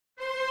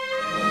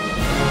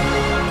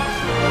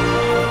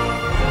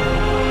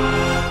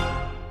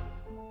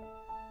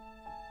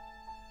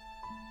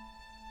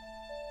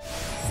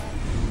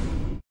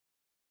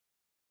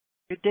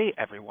Good day,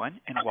 everyone,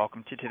 and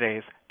welcome to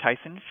today's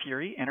Tyson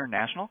Fury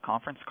International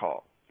Conference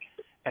Call.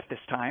 At this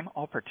time,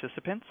 all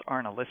participants are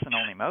in a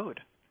listen-only mode.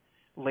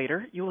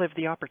 Later, you will have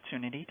the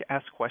opportunity to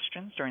ask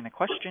questions during the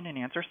question and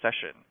answer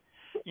session.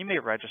 You may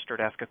register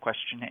to ask a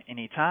question at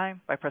any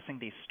time by pressing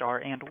the star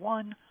and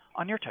 1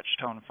 on your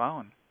touch-tone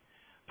phone.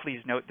 Please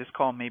note this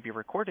call may be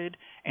recorded,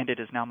 and it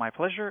is now my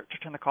pleasure to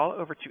turn the call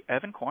over to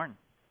Evan Korn.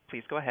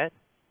 Please go ahead.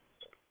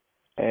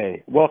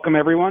 Hey, welcome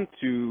everyone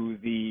to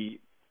the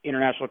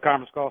International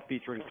Conference Call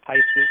featuring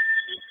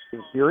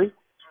Tyson Fury,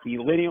 the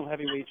lineal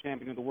heavyweight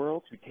champion of the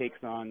world, who takes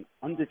on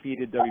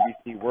undefeated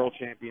WBC world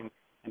champion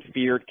and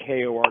feared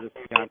KO artist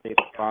Deontay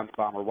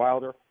Bomber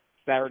Wilder,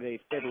 Saturday,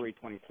 February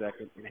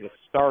 22nd, in a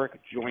historic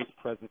joint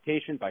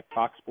presentation by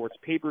Fox Sports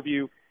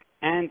Pay-Per-View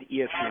and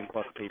ESPN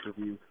Plus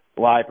Pay-Per-View,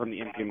 live from the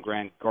MGM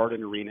Grand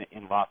Garden Arena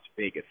in Las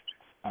Vegas.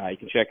 You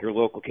can check your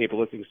local cable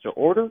listings to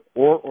order,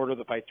 or order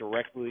the fight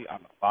directly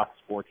on the Fox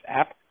Sports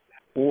app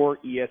or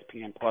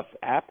ESPN Plus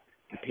app.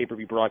 The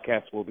pay-per-view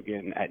broadcast will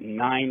begin at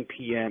 9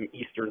 p.m.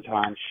 Eastern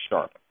Time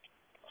sharp.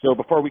 So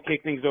before we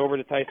kick things over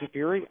to Tyson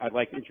Fury, I'd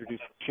like to introduce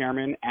the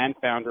chairman and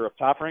founder of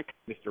Top Rank,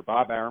 Mr.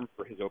 Bob Arum,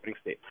 for his opening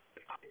statement.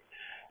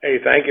 Hey,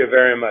 thank you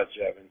very much,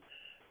 Evan.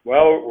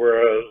 Well,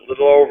 we're a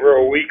little over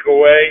a week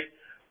away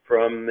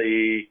from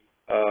the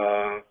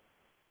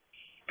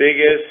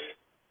biggest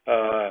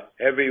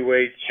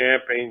heavyweight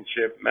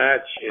championship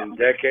match in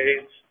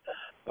decades.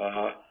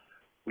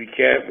 We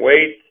can't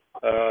wait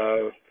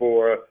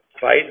for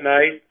fight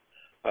night.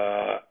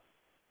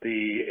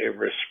 The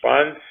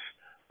response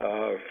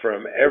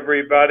from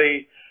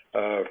everybody,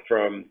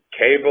 from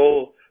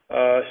cable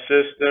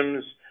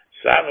systems,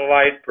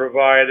 satellite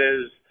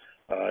providers,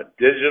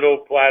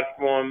 digital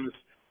platforms,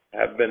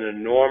 have been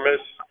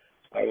enormous.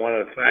 I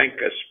want to thank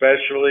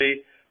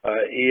especially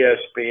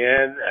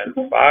ESPN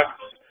and Fox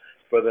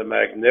for the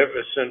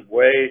magnificent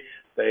way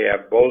they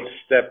have both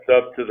stepped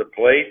up to the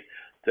plate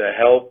to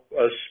help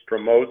us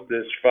promote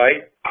this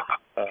fight.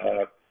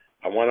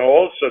 I want to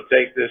also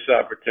take this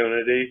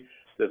opportunity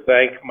to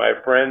thank my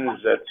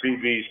friends at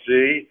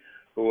PBC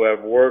who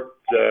have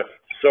worked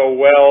so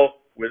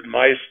well with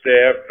my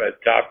staff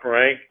at Top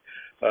Rank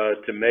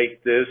to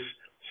make this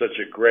such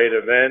a great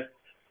event.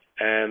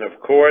 And of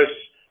course,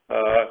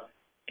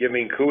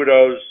 giving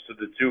kudos to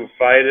the two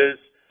fighters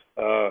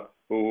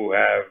who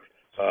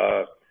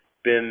have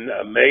been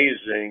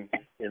amazing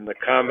in the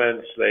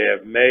comments they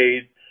have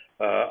made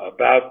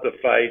about the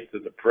fight to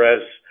the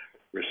press,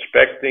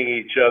 respecting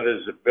each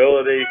other's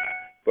ability,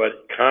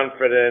 but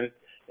confident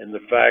in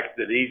the fact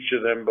that each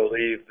of them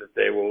believe that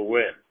they will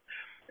win.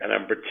 And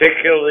I'm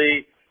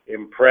particularly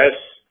impressed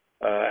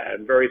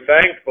and very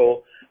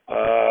thankful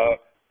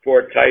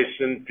for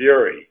Tyson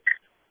Fury,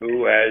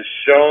 who has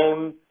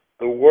shown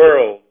the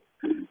world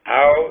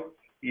how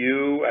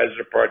you, as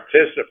a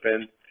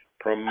participant,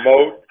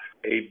 promote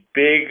a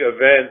big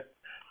event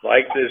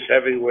like this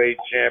heavyweight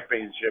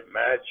championship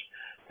match.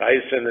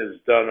 Tyson has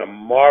done a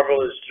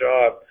marvelous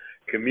job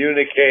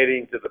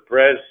communicating to the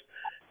press,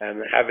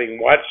 and having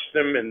watched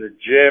him in the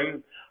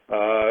gym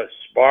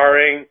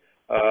sparring,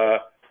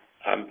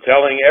 I'm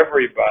telling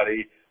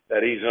everybody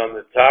that he's on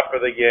the top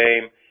of the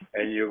game,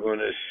 and you're going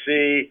to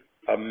see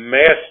a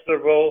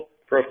masterful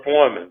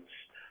performance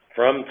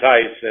from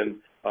Tyson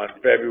on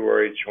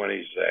February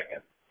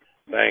 22nd.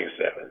 Thanks,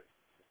 Evan.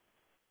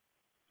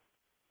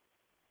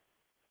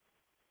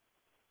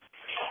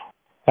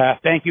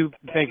 Thank you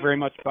very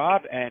much,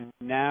 Bob. And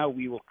now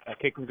we will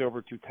kick things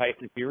over to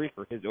Tyson Fury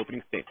for his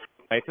opening statement.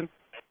 Tyson?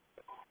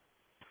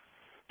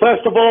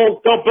 First of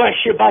all, God bless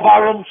you, Bob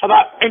Arum, for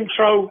that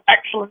intro.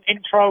 Excellent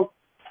intro.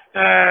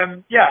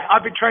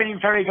 I've been training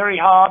very, very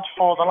hard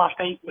for the last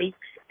 8 weeks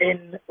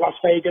in Las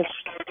Vegas.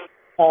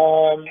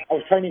 I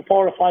was training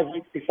 4 or 5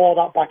 weeks before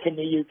that back in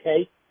the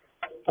UK.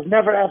 I've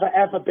never,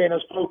 ever been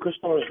as focused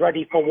or as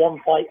ready for one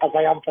fight as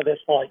I am for this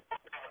fight.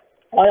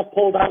 I have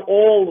pulled out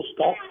all the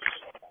stops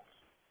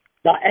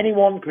that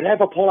anyone could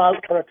ever pull out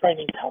for a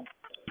training camp.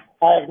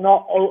 I've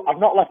not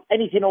left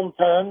anything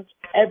unturned.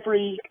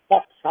 Every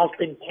box has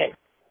been ticked.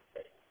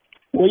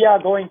 We are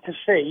going to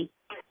see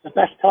the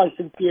best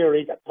Tyson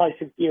Fury that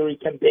Tyson Fury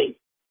can be.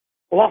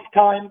 The last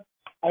time,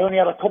 I only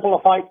had a couple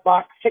of fights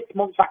back, 6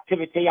 months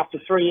activity after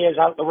 3 years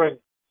out the ring.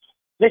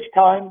 This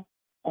time,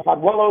 I've had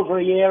well over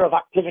a year of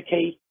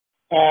activity.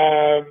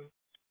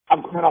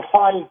 I'm coming off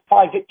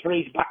five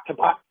victories back to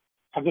back.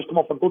 I've just come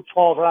off a good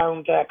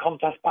 12-round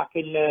contest back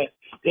in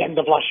the end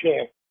of last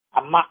year.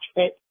 I'm match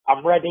fit.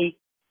 I'm ready.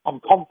 I'm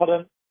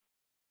confident.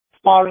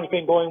 Sparring's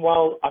been going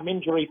well. I'm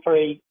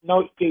injury-free. No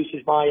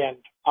excuses my end.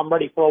 I'm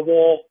ready for a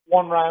war,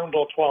 1 round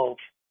or 12.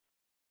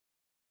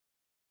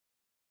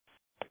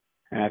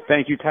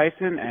 Thank you,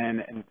 Tyson.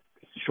 And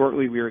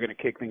shortly we are going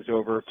to kick things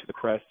over to the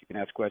press. You can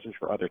ask questions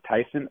for either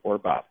Tyson or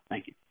Bob.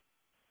 Thank you.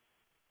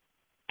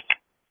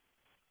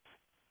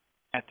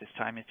 At this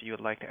time, if you would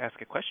like to ask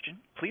a question,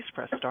 please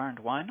press star and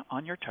 1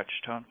 on your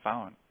touch-tone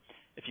phone.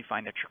 If you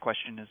find that your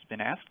question has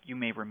been asked, you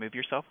may remove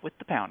yourself with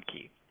the pound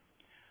key.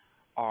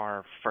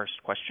 Our first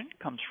question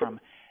comes from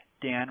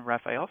Dan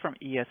Rafael from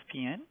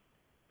ESPN.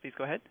 Please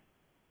go ahead.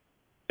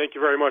 Thank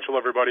you very much. Hello,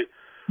 everybody.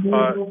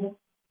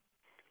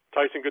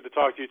 Tyson, good to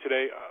talk to you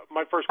today.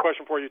 My first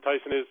question for you,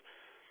 Tyson, is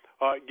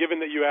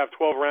given that you have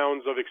 12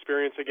 rounds of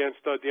experience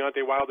against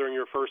Deontay Wilder in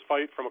your first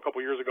fight from a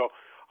couple years ago,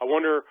 I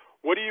wonder,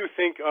 what do you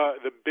think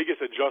the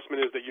biggest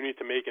adjustment is that you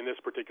need to make in this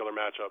particular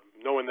matchup,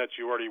 knowing that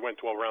you already went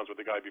 12 rounds with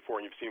the guy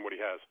before and you've seen what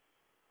he has?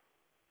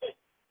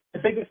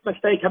 The biggest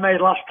mistake I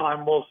made last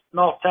time was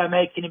not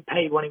making him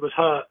pay when he was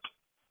hurt.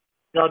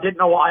 I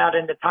didn't know what I had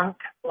in the tank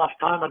last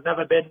time. I'd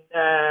never been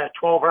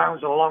 12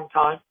 rounds in a long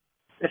time.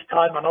 This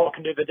time I know I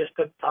can do the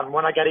distance, and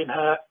when I get him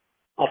hurt,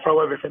 I'll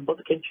throw everything but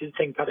the kitchen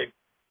sink at him,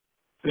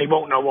 and he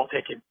won't know what's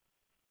hit him.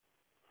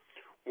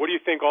 What do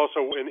you think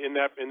also in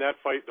that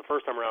fight the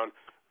first time around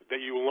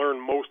that you learn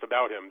most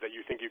about him that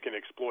you think you can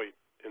exploit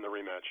in the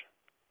rematch?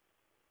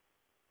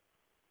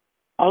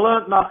 I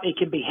learned that he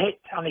can be hit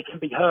and he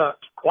can be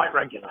hurt quite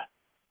regular.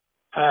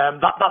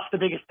 That's the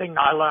biggest thing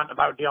that I learned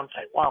about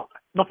Deontay Wilder.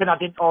 Nothing I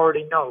didn't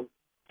already know.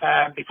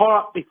 Before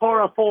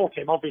I fought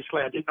him, obviously,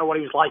 I didn't know what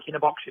he was like in a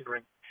boxing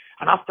ring.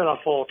 And after I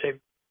fought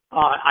him,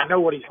 I know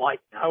what he's like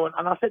now. And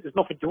I said there's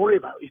nothing to worry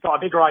about. He's got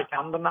a big right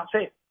hand and that's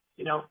it.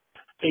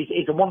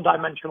 He's a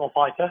one-dimensional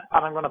fighter,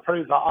 and I'm going to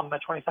prove that on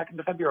the 22nd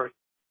of February.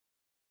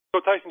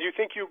 So, Tyson, do you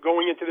think you,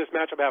 going into this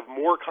matchup, have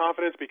more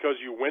confidence because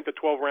you went to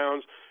 12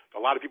 rounds? A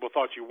lot of people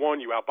thought you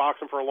won. You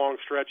outboxed him for a long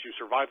stretch. You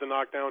survived the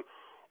knockdown.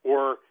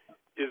 Or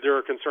is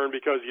there a concern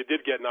because you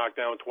did get knocked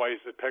down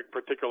twice,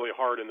 particularly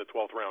hard in the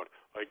 12th round?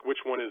 Like, which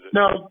one is it?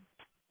 No,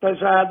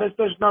 there's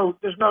no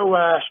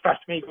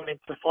stress to me going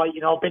into the fight.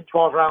 I've been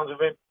 12 rounds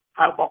of him,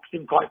 outboxed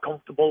him quite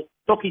comfortable,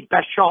 took his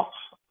best shots,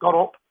 got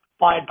up,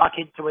 fired back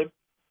into him.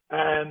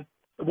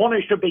 The one who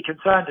should be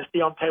concerned is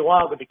Deontay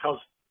Wilder, because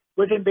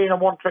with him being a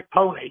one-trick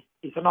pony,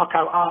 he's a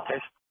knockout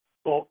artist,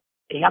 but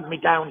he had me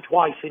down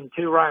twice in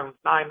 2 rounds,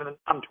 9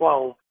 and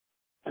 12,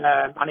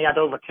 and he had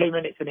over 2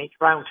 minutes in each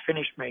round to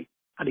finish me,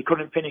 and he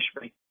couldn't finish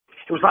me.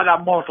 It was like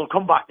that Mortal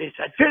Kombat. They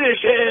said,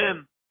 finish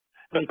him!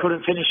 But he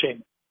couldn't finish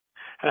him.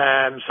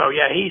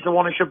 He's the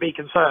one who should be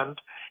concerned.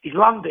 He's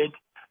landed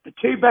the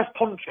 2 best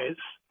punches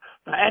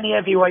that any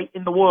heavyweight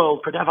in the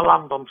world could ever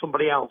land on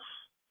somebody else.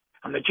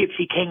 And the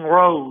Gypsy King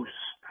rose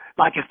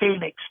like a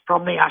phoenix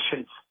from the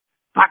ashes,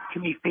 back to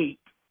me feet,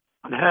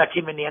 and hurt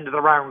him in the end of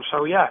the round.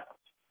 So,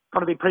 got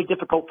to be pretty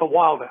difficult for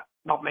Wilder,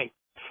 not me.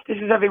 This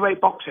is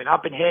heavyweight boxing.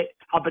 I've been hit,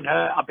 I've been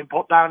hurt, I've been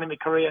put down in my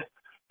career.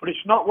 But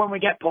it's not when we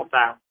get put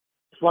down.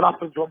 It's what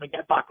happens when we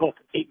get back up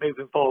and keep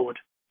moving forward.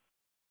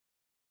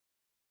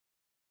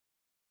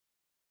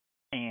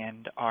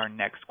 And our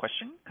next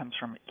question comes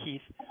from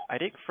Keith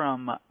Eidig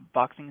from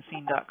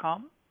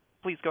BoxingScene.com.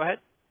 Please go ahead.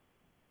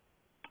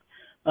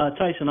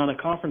 Tyson, on a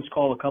conference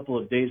call a couple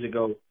of days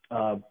ago,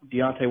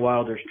 Deontay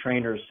Wilder's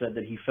trainer said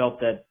that he felt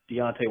that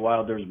Deontay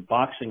Wilder's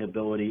boxing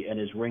ability and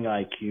his ring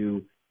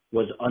IQ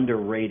was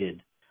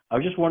underrated. I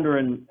was just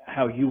wondering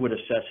how you would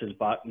assess his,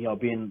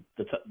 being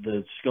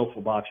the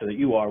skillful boxer that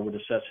you are, would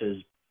assess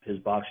his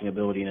boxing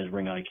ability and his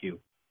ring IQ.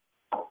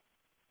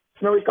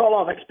 He's got a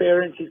lot of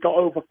experience. He's got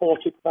over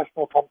 40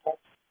 professional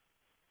contests.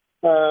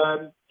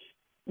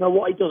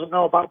 What he doesn't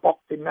know about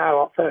boxing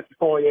now at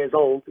 34 years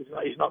old,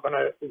 he's not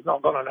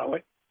gonna know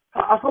it.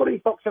 I thought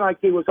his boxing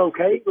IQ was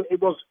okay.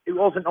 It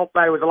wasn't up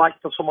there with the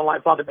likes of someone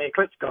like Vladimir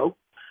Klitschko,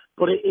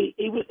 but he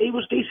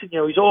was decent.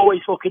 He's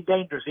always looking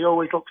dangerous. He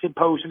always looks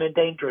imposing and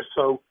dangerous.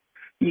 So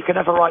you can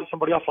never write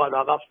somebody off like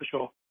that. That's for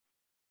sure.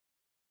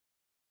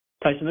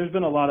 Tyson, there's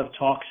been a lot of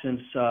talk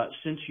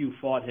since you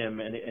fought him,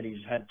 and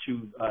he's had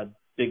 2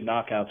 big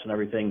knockouts and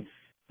everything,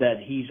 that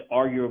he's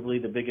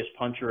arguably the biggest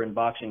puncher in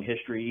boxing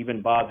history.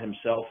 Even Bob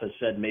himself has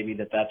said maybe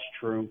that's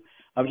true.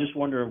 I was just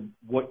wondering,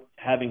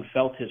 having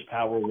felt his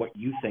power, what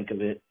you think of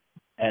it,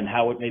 and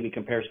how it maybe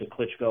compares to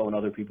Klitschko and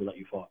other people that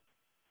you fought.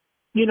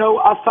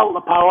 I felt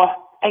the power.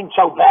 Ain't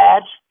so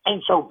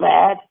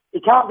bad. He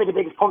can't be the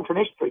biggest puncher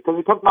in history because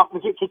he couldn't knock the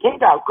Gypsy King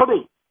out, could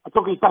he? I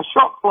took his best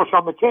shot, flush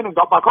on the chin and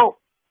got back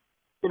up.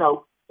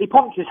 He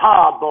punches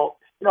hard, but,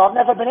 I've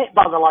never been hit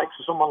by the likes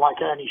of someone like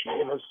Ernie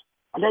Shavers.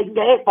 I didn't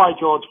get hit by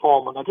George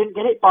Foreman. I didn't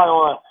get hit by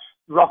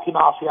Rocky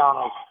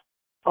Marciano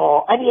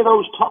or any of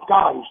those top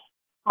guys.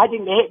 I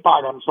didn't get hit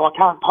by them, so I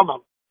can't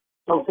comment.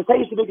 So to say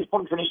he's the biggest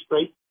puncher in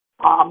history,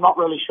 I'm not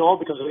really sure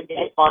because I didn't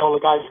get hit by all the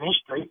guys in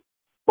history.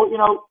 But,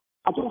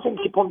 I don't think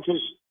he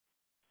punches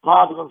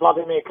harder than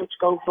Vladimir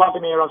Klitschko.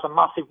 Vladimir has a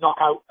massive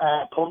knockout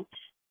punch,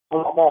 a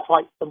lot more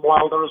fights than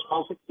Wilder as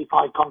well,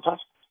 65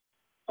 contests.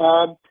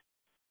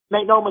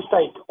 Make no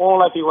mistake,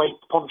 all heavyweights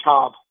punch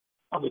hard,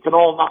 and we can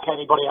all knock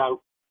anybody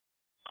out.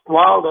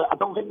 Wilder, I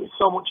don't think it's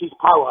so much his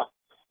power,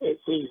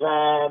 it's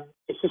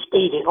the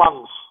speed it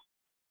lands,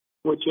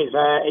 which is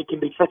it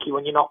can be tricky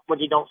when you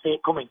don't see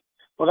it coming.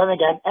 But then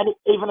again,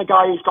 even a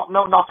guy who's got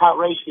no knockout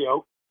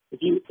ratio, if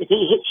he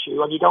hits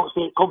you and you don't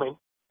see it coming,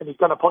 then he's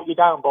going to put you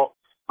down. But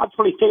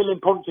actually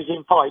feeling punches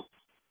in fights,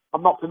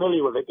 I'm not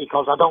familiar with it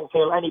because I don't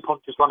feel any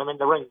punches when I'm in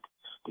the ring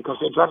because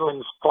the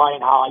adrenaline's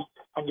flying high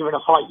and you're in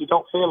a fight, you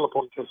don't feel the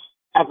punches,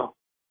 ever.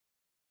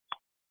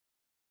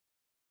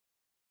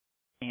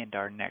 And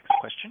our next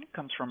question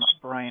comes from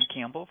Brian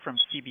Campbell from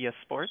CBS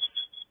Sports.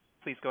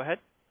 Please go ahead.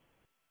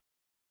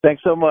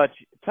 Thanks so much.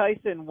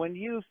 Tyson, when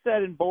you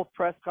said in both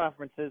press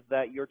conferences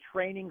that you're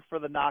training for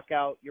the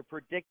knockout, you're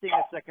predicting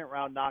a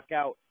second-round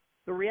knockout,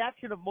 the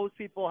reaction of most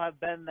people have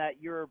been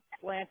that you're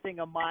planting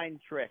a mind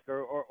trick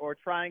or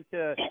trying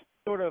to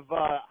sort of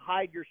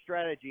hide your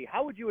strategy.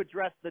 How would you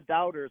address the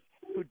doubters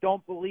who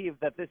don't believe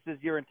that this is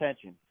your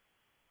intention?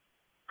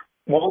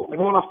 Well, we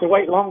won't have to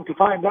wait long to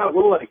find out,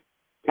 will we?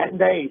 10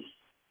 days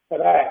for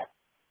there.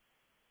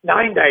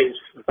 9 days.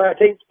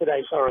 13th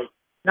today, sorry.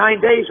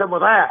 9 days and we're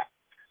there.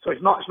 So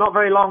it's not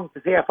very long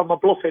to see if I'm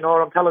bluffing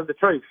or I'm telling the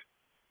truth.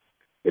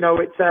 You know,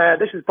 it's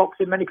this is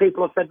boxing. Many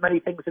people have said many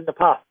things in the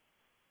past.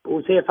 But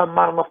we'll see if I'm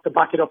man enough to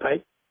back it up, eh?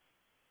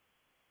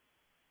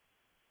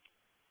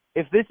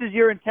 If this is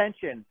your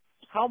intention,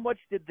 how much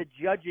did the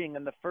judging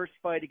in the first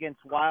fight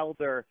against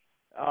Wilder,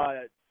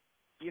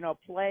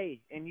 play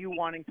in you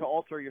wanting to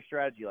alter your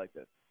strategy like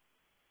this?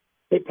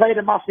 It played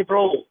a massive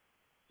role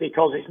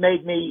because it's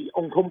made me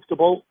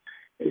uncomfortable.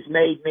 It's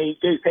made me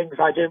do things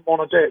I didn't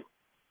want to do.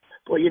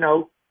 But, you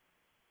know,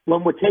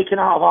 when we're taken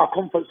out of our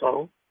comfort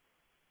zone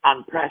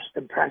and pressed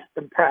and pressed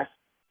and pressed,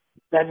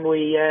 then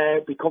we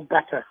become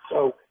better.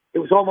 So it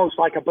was almost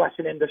like a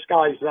blessing in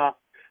disguise that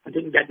I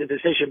didn't get the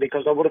decision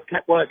because I would have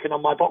kept working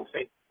on my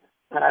boxing.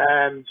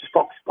 Just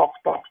box.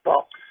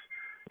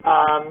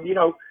 You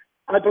know,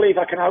 I believe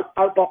I can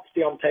outbox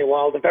Deontay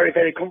Wilder very,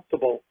 very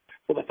comfortable.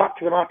 But the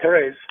fact of the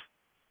matter is,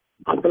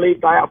 I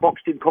believed I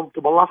outboxed him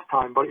comfortable last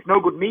time, but it's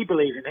no good me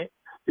believing it.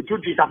 The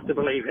judges have to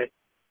believe it.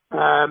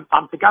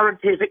 And to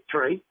guarantee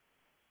victory,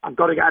 I've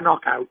got to get a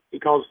knockout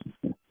because,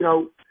 you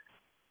know,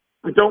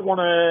 I don't want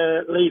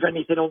to leave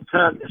anything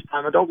unturned this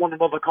time. I don't want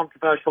another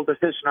controversial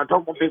decision. I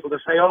don't want people to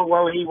say, oh,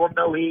 well, he won,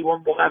 no, he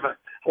won, whatever.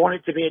 I want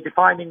it to be a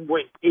defining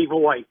win, either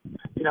way.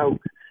 You know,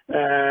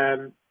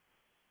 the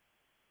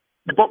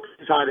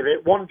boxing side of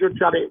it, one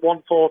judge had it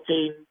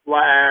 114,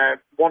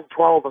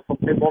 112 or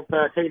something,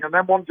 113, and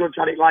then one judge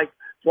had it like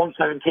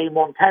 117,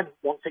 110,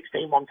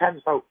 116,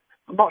 110. So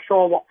I'm not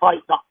sure what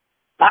fight that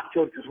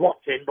judge was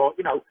watching, but,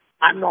 you know,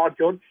 I'm not a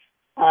judge.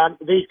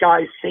 These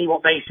guys see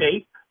what they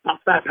see.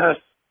 That's their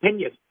personal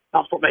opinion.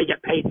 That's what they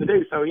get paid to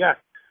do. So, yeah.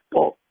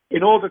 But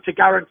in order to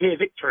guarantee a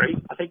victory,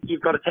 I think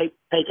you've got to take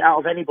it out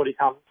of anybody's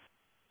hands.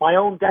 My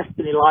own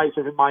destiny lies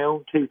within my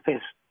own two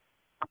fists.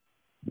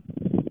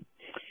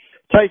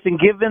 Tyson,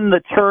 given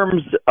the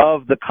terms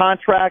of the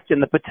contract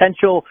and the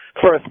potential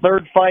for a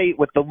third fight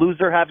with the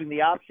loser having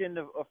the option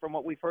from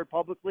what we've heard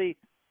publicly,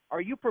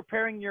 are you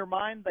preparing in your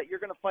mind that you're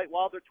going to fight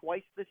Wilder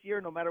twice this year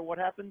no matter what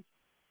happens?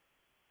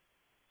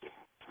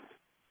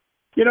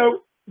 You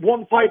know,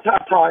 one fight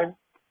at a time.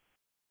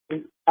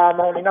 I'm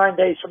only 9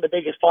 days from the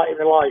biggest fight in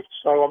my life,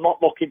 so I'm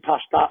not looking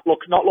past that.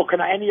 Not looking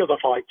at any other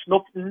fights.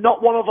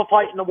 Not one other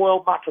fight in the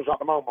world matters at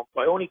the moment,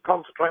 but I only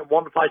concentrate on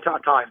one fight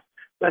at a time.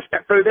 Let's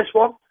get through this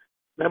one,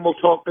 then we'll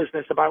talk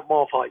business about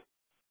more fights.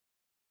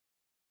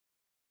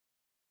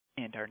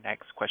 And our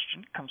next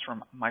question comes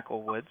from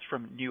Michael Woods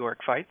from New York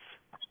Fights.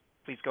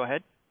 Please go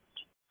ahead.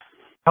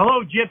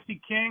 Hello, Gypsy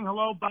King.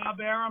 Hello, Bob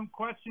Arum.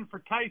 Question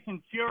for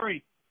Tyson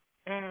Fury.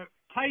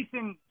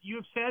 Tyson,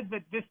 you've said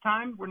that this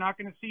time we're not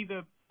going to see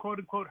the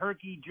quote-unquote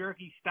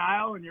herky-jerky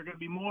style, and you're going to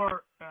be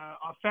more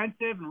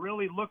offensive and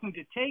really looking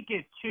to take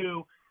it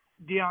to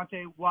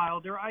Deontay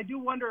Wilder. I do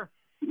wonder,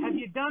 have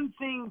you done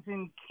things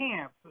in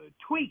camp,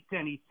 tweaked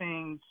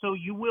anything so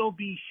you will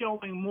be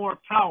showing more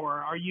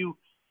power? Are you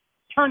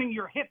turning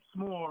your hips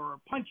more or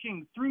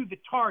punching through the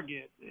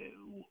target?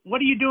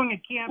 What are you doing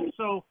in camp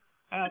so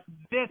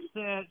this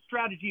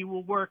strategy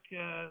will work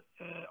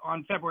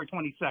on February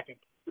 22nd?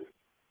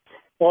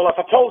 Well, if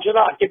I told you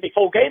that, I'd give me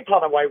full game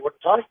plan away,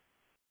 wouldn't I?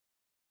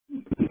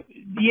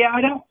 Yeah,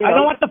 I don't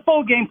want the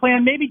full game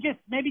plan. Maybe just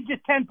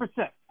 10%.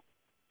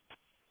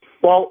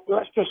 Well,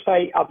 let's just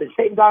say I've been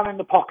sitting down in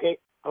the pocket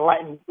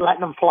and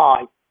letting them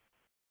fly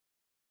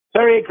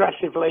very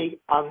aggressively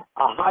and a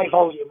high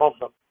volume of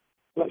them.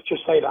 Let's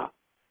just say that.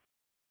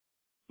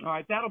 All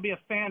right, that'll be a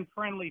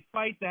fan-friendly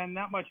fight then,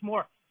 not much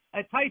more.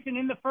 Tyson,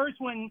 in the first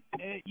one,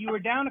 you were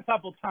down a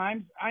couple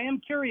times. I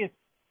am curious,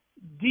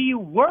 do you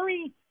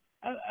worry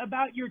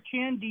about your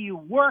chin? Do you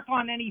work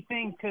on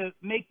anything to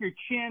make your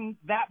chin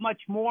that much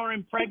more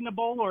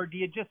impregnable, or do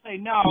you just say,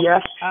 no,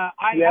 yes,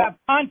 I have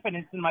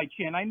confidence in my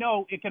chin. I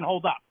know it can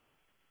hold up.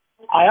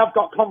 I have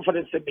got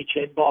confidence in my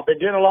chin, but I've been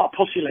doing a lot of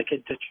pussy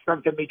licking to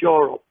strengthen my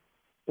jaw up.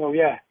 So,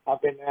 yeah,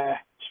 I've been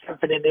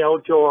strengthening the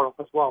old jaw up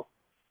as well.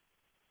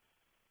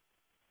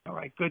 All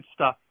right, good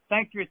stuff.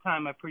 Thanks for your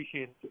time. I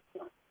appreciate it.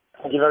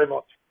 Thank you very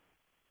much.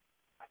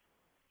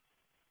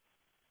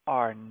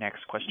 Our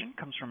next question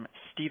comes from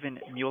Stephen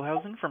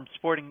Muehlhausen from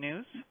Sporting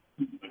News.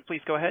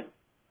 Please go ahead.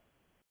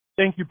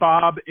 Thank you,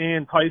 Bob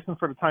and Tyson,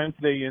 for the time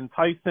today. And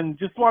Tyson,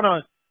 just want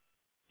to,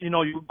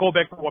 you go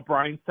back to what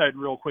Brian said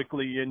real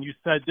quickly, and you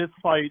said this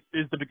fight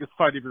is the biggest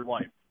fight of your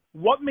life.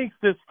 What makes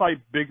this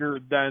fight bigger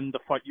than the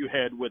fight you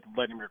had with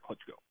Vladimir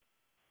Klitschko?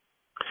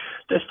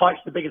 This fight's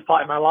the biggest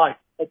fight of my life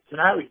up to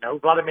now.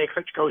 Vladimir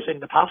Klitschko's in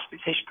the past,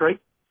 it's history,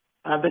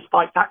 and this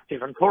fight's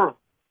active and current.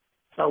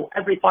 So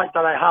every fight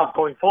that I have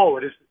going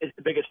forward is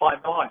the biggest fight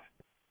of my life.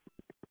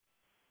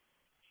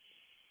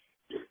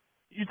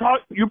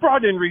 You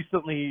brought in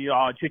recently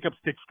Jacob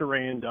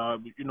Stitch-Durand,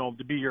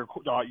 to be your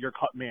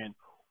cut man.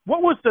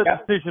 What was the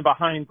decision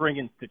behind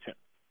bringing Stitch in?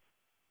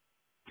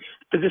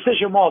 The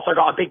decision was I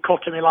got a big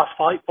cut in my last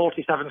fight,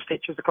 47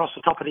 stitches across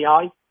the top of the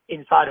eye,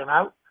 inside and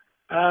out,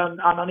 and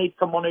I need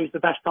someone who's the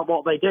best at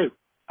what they do.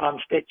 And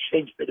Stitch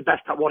seems to be the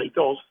best at what he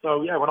does.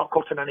 So yeah, we're not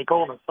cutting any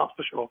corners, that's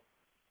for sure.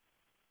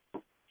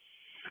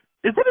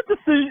 Is it a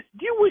decision?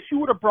 Do you wish you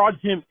would have brought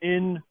him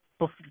in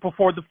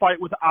before the fight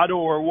with Otto,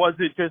 or was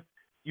it just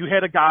you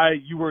had a guy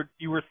you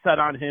were set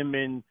on him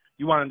and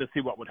you wanted to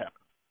see what would happen?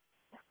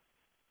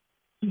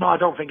 No, I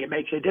don't think it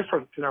makes a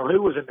difference, who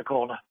was in the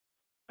corner.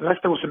 Unless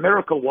there was a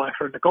miracle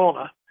worker in the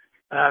corner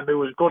who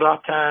was good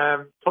at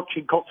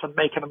touching cuts and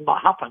making them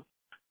not happen,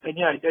 then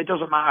yeah, it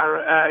doesn't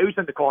matter who's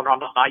in the corner on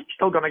that night. You're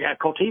still going to get a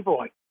cut either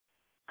way.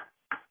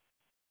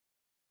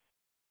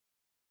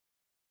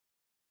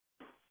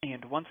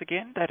 And once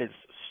again, that is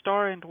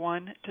star and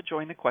one to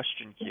join the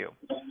question queue.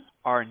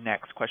 Our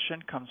next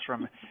question comes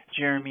from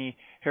Jeremy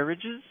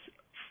Herriges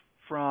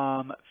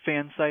from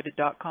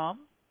fansided.com.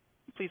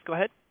 Please go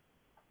ahead.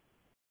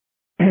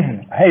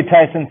 Hey,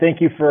 Tyson. Thank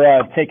you for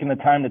taking the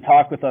time to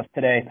talk with us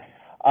today.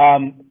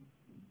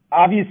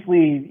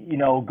 Obviously,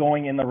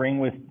 going in the ring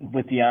with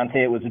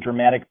Deontay, it was a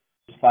dramatic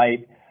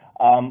fight.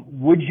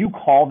 Would you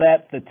call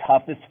that the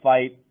toughest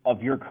fight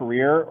of your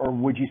career, or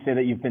would you say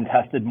that you've been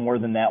tested more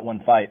than that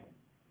one fight?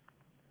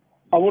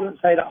 I wouldn't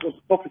say that was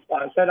the toughest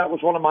fight. I'd say that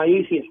was one of my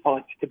easiest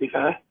fights, to be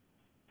fair.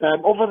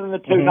 Other than the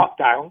two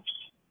knockdowns,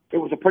 it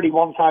was a pretty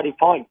one-sided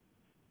fight.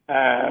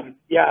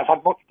 I've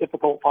had much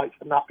difficult fights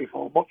than that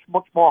before,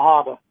 much more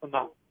harder than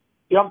that.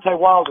 Deontay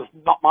Wilder's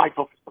not my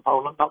toughest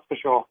opponent, that's for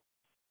sure.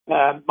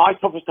 My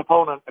toughest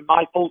opponent in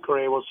my full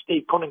career was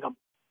Steve Cunningham.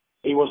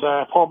 He was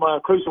a former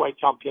cruiserweight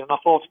champion, and I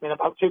fought him in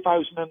about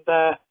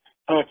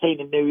 2013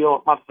 in New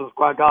York, Madison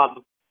Square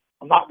Garden,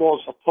 and that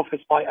was the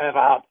toughest fight I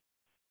ever had.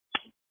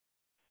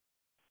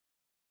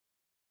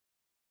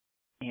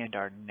 And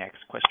our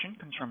next question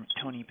comes from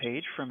Tony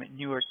Page from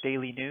New York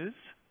Daily News.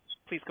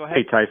 Please go ahead.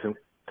 Hey, Tyson.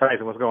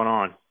 Tyson, what's going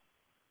on?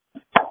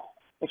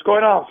 What's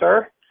going on,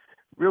 sir?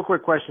 Real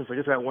quick question. So I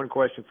just got one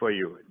question for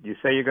you. You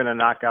say you're going to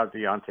knock out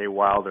Deontay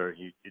Wilder.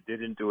 You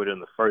didn't do it in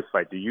the first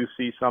fight. Do you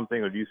see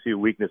something, or do you see a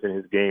weakness in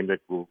his game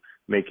that will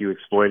make you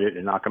exploit it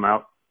and knock him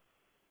out?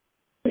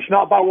 It's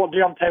not about what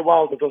Deontay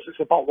Wilder does. It's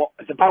about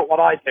what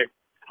I do.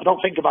 I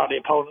don't think about the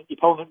opponent. The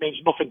opponent means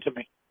nothing to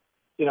me.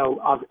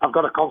 I've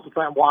got to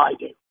concentrate on what I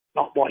do,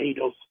 not what he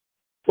does.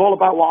 It's all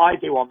about what I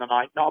do on the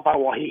night, not about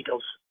what he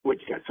does,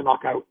 which gets a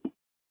knockout.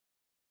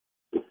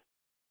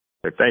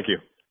 Thank you.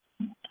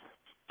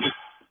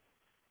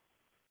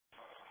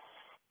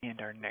 And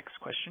our next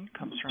question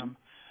comes from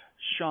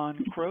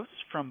Sean Cross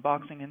from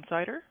Boxing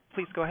Insider.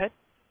 Please go ahead.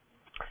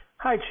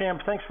 Hi,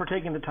 champ. Thanks for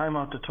taking the time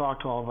out to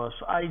talk to all of us.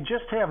 I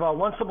just have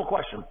one simple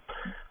question.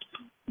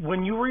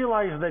 When you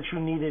realized that you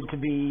needed to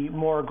be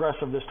more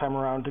aggressive this time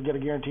around to get a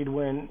guaranteed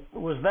win,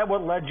 was that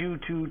what led you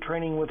to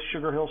training with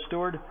Sugar Hill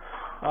Stewart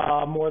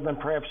more than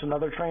perhaps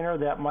another trainer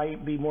that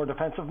might be more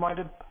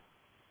defensive-minded?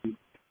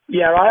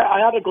 Yeah,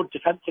 I had a good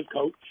defensive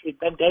coach,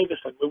 Ben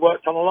Davison. We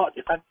worked on a lot of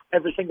defense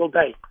every single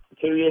day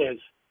for 2 years.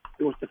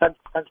 It was defense.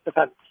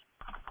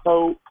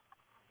 So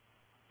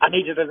I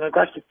needed an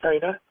aggressive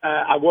trainer.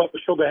 I worked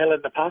with Sugar Hill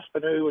in the past. I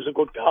knew he was a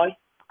good guy.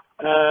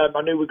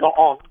 I knew we got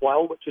on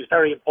well, which is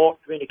very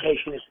important.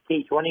 Communication is the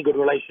key to any good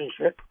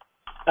relationship.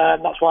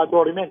 That's why I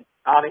brought him in.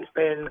 And it's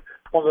been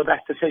one of the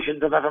best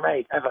decisions I've ever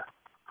made, ever.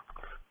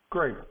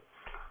 Great.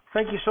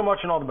 Thank you so much,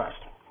 and all the best.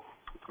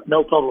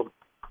 No problem.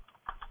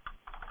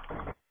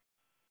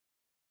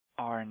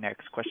 Our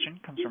next question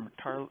comes from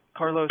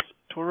Carlos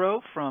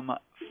Toro from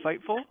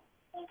Fightful.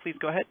 Please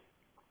go ahead.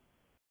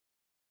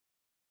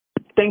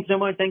 Thanks so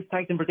much. Thanks,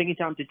 Tyson, for taking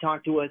time to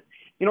talk to us.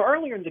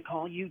 Earlier in the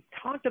call, you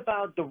talked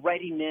about the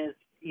readiness,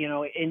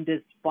 in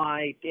this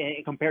fight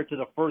compared to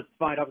the first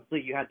fight.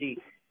 Obviously, you had the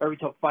very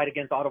tough fight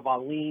against Otto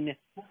Wallin.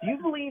 Do you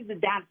believe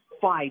that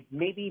fight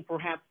maybe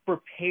perhaps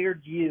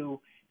prepared you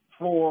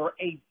for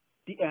you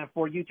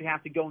to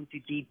have to go into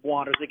deep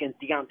waters against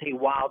Deontay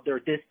Wilder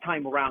this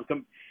time around,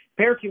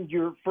 compared to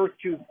your first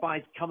two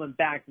fights coming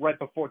back right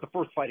before the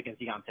first fight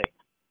against Deontay?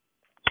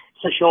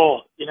 For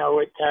sure.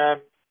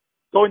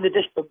 Going the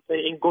distance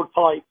in good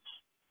fights,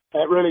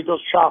 it really does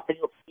sharpen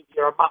you up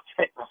your match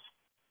fitness.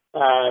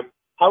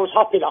 I was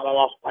happy that the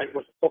last fight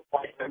was a tough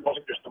fight and it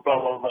wasn't just a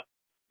blowover,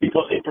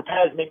 because it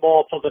prepares me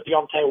more for the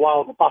Deontay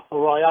Wilder Battle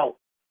Royale.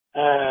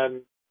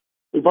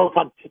 We both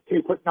had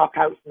two quick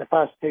knockouts in the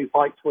first two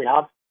fights we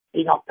had.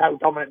 He knocked out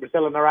Dominic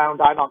Brazil in a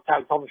round. I knocked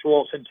out Tom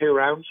Schwartz in 2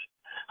 rounds.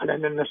 And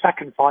then in the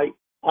second fight,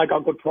 I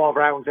got a good 12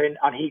 rounds in,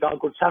 and he got a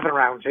good 7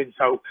 rounds in.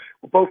 So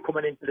we're both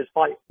coming into this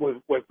fight with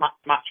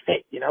match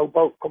fit,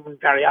 both coming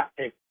very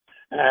active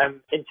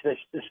into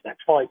this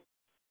next fight.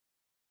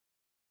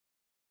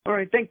 All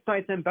right. Thanks,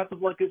 Tyson. Best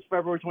of luck. It's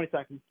February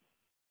 22nd.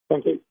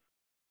 Thank you.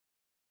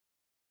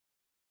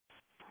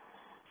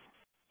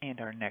 And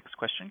our next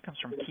question comes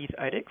from Keith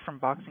Eidig from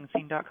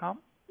BoxingScene.com.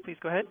 Please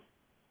go ahead.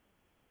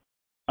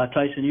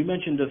 Tyson, you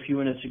mentioned a few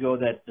minutes ago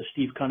that the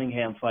Steve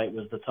Cunningham fight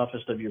was the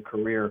toughest of your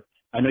career.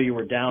 I know you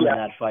were down in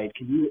that fight.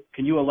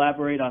 Can you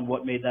elaborate on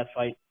what made that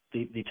fight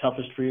the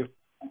toughest for you?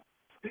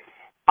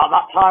 At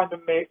that time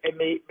in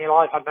my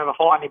life, I'd never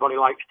fought anybody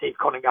like Steve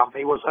Cunningham.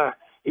 He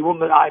won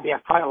the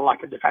IBF title, like,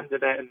 and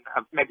defended it, and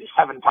maybe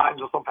 7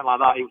 times or something like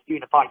that. He was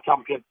unified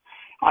champion,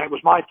 and it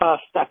was my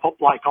first step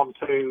up, like,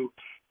 onto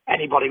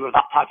anybody with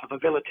that type of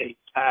ability.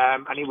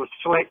 And he was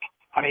slick,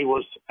 and he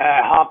was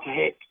hard to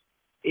hit.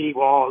 He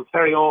was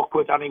very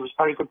awkward, and he was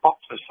a very good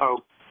boxer.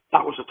 So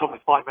that was the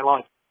toughest fight in my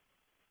life.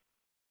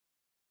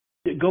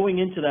 Going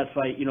into that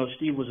fight,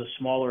 Steve was a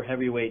smaller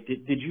heavyweight.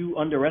 Did you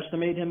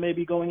underestimate him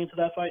maybe going into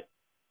that fight?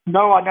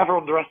 No, I never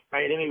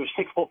underestimated him. He was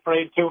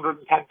 6'3",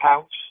 210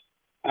 pounds.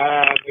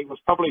 He was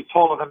probably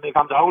taller than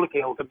Evander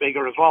Holyfield and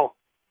bigger as well.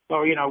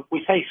 So,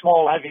 we say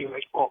small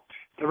heavyweights, but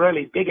they're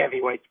really big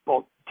heavyweights.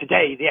 But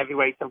today, the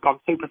heavyweights have gone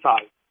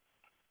supersized.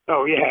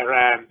 So,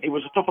 he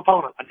was a tough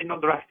opponent. I didn't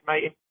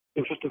underestimate him.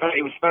 He was a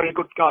very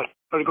good guy,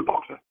 very good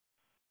boxer.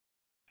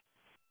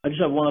 I just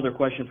have one other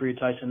question for you,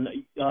 Tyson.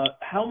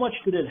 How much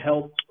did it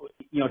help?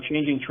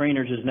 Changing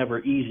trainers is never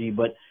easy,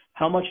 but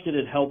how much did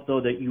it help,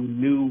 though, that you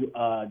knew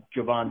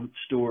Javon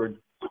Stewart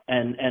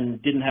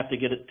and didn't have to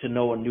get to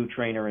know a new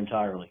trainer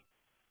entirely?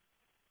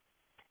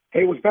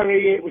 It was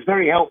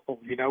very helpful.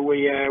 We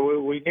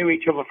knew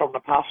each other from the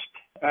past,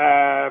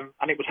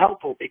 and it was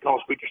helpful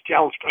because we just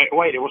gelled straight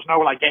away. There was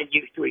no getting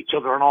used to each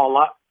other and all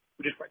that.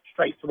 We just went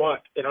straight to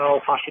work in an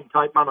old-fashioned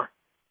type manner.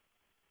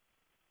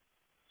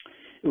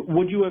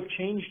 Would you have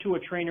changed to a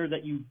trainer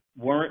that you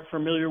weren't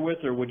familiar with,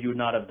 or would you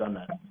not have done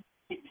that?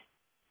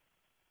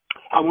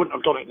 I wouldn't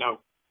have done it, no.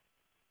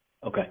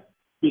 Okay.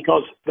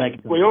 Because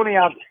we only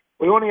had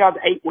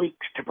 8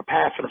 weeks to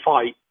prepare for the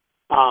fight,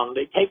 and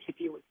it takes a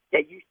few weeks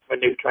to get used to a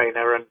new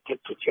trainer and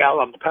to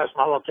gel on the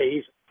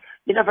personalities.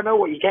 You never know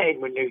what you're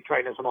getting with new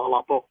trainers and all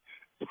that, but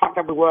the fact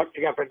that we worked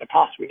together in the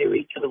past, we knew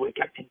each other, we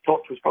kept in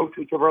touch, we spoke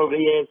to each other over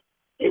the years.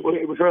 It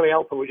was really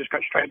helpful. We just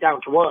got straight down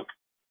to work.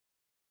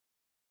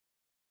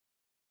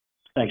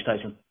 Thanks,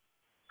 Tyson.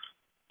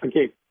 Thank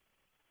you.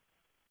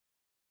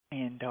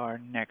 And our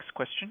next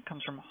question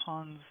comes from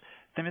Hans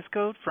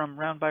Themisko from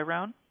Round by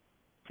Round.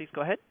 Please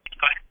go ahead.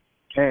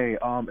 Hey,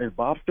 is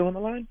Bob still on the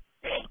line?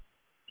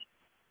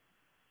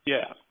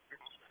 Yeah.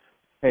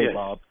 Hey, yes.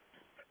 Bob.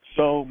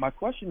 So my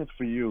question is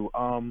for you.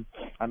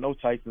 I know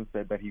Tyson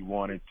said that he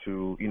wanted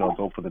to,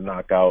 go for the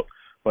knockout,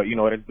 but,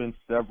 there's been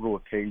several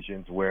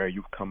occasions where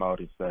you've come out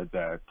and said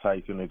that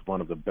Tyson is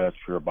one of the best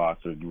pure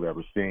boxers you've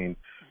ever seen.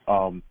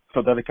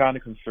 So does it kind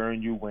of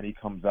concern you when he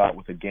comes out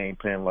with a game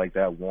plan like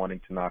that,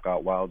 wanting to knock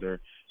out Wilder,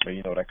 but,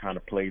 that kind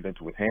of plays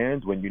into his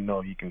hands when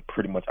he can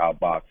pretty much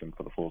outbox him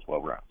for the full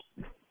 12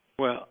 rounds?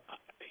 Well,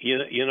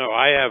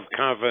 I have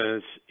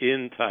confidence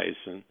in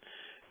Tyson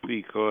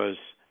because,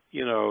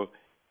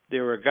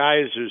 there are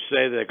guys who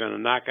say they're going to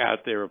knock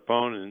out their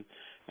opponent,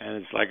 and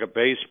it's like a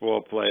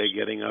baseball player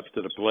getting up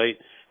to the plate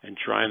and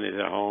trying to hit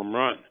a home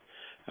run.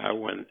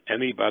 When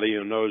anybody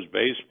who knows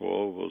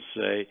baseball will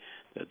say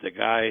that the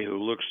guy who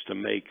looks to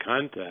make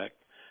contact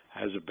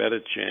has a better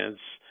chance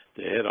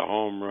to hit a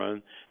home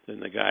run than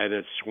the guy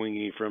that's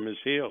swinging from his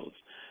heels.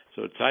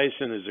 So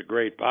Tyson is a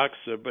great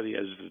boxer, but he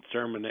has the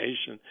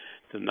determination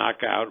to knock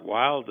out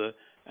Wilder,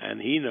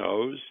 and he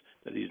knows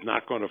that he's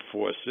not going to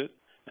force it,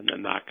 and the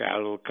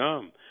knockout will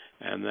come.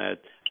 And that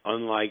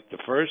unlike the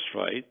first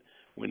fight,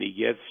 when he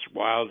gets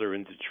Wilder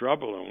into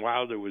trouble, and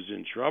Wilder was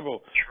in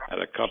trouble at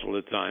a couple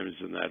of times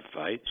in that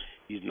fight,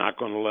 he's not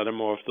going to let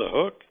him off the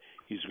hook.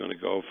 He's going to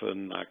go for the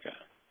knockout.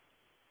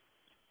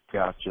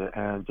 Gotcha.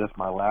 And just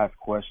my last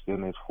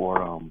question is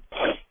for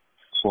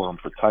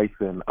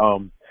Tyson.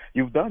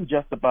 You've done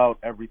just about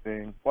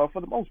everything. Well,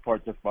 for the most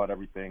part, just about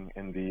everything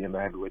in the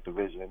heavyweight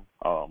division.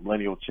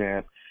 Lineal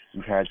champ.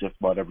 You've had just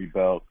about every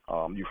belt.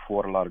 You've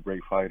fought a lot of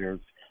great fighters.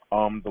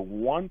 The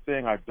one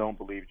thing I don't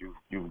believe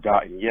you've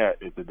gotten yet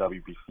is the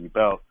WBC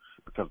belt,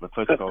 because the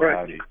Klitschko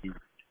had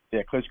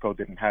it. Klitschko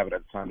didn't have it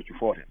at the time that you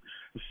fought him.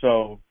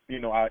 So,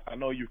 I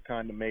know you've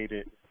kind of made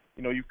it,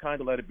 you've kind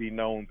of let it be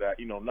known that,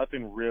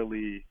 nothing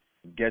really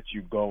gets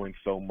you going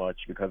so much,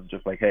 because it's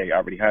just like, hey, I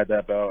already had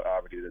that belt, I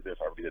already did this,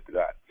 I already did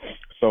that.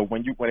 So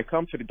when it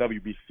comes to the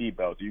WBC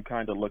belt, do you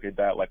kind of look at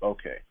that like,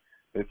 okay,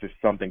 this is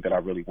something that I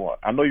really want?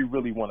 I know you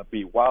really want to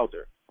beat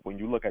Wilder. When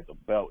you look at the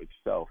belt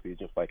itself, you're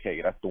just like,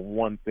 hey, that's the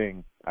one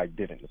thing I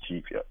didn't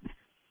achieve yet.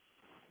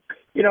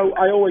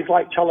 I always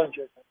like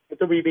challenges. The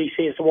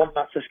WBC is the one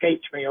that's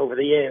escaped me over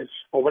the years,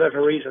 for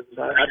whatever reasons.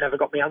 I never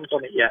got my hands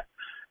on it yet.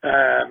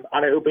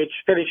 And it will be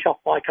to finish off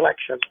my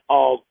collection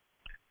of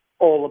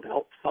all the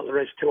belts that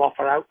there is to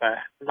offer out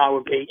there. And that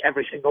would be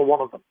every single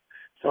one of them.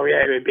 So,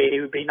 yeah,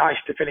 it would be nice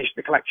to finish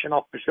the collection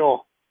off for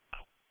sure.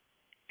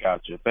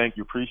 Gotcha. Thank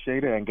you.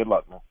 Appreciate it, and good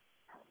luck, man.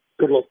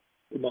 Good luck.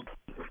 Good luck.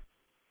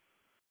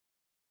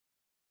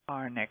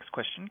 Our next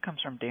question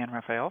comes from Dan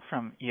Rafael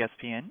from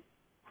ESPN.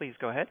 Please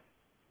go ahead.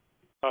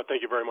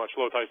 Thank you very much.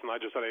 Hello, Tyson. I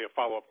just had a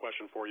follow-up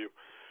question for you.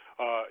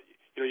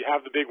 You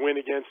have the big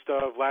win against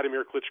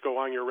Vladimir Klitschko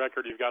on your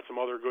record. You've got some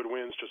other good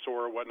wins,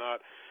 Chisora,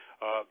 whatnot.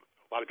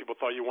 A lot of people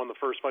thought you won the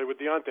first fight with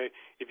Deontay.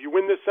 If you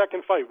win this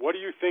second fight, what do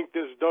you think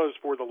this does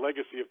for the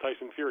legacy of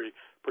Tyson Fury,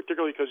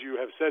 particularly because you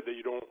have said that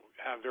you don't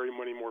have very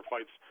many more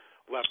fights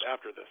left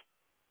after this?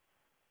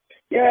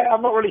 Yeah,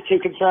 I'm not really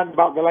too concerned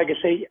about the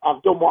legacy.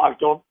 I've done what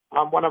I've done.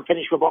 When I'm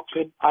finished with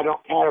boxing, I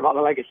don't care about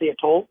the legacy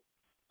at all.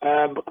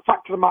 But the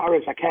fact of the matter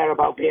is I care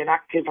about being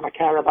active and I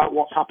care about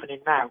what's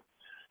happening now.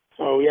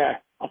 So, yeah,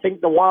 I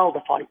think the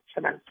Wilder fight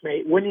cements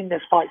me. Winning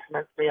this fight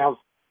cements me as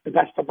the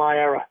best of my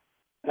era.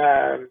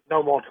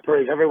 No more to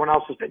prove. Everyone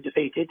else has been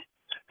defeated.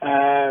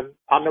 And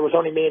there was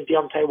only me and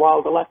Deontay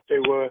Wilder left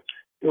who were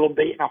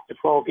unbeaten after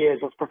 12 years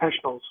as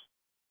professionals.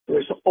 So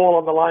it's all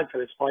on the line for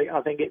this fight.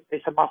 I think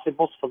it's a massive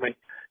must for me.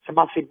 It's a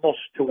massive must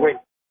to win.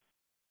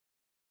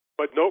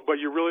 But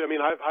you really, I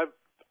mean,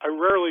 I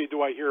rarely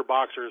do I hear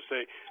boxers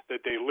say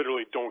that they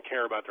literally don't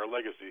care about their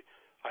legacy.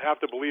 I have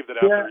to believe that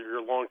after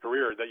your long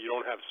career that you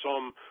don't have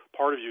some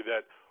part of you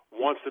that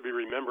wants to be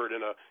remembered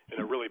in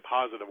a really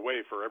positive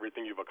way for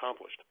everything you've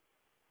accomplished.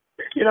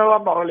 You know,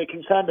 I'm not really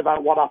concerned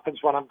about what happens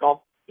when I'm gone.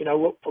 You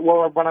know,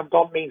 when I'm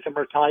gone means I'm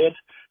retired,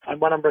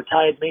 and when I'm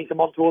retired means I'm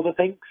on to other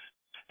things,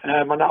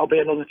 and that'll be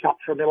another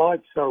chapter of my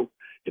life. So,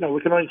 you know, we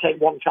can only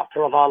take one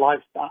chapter of our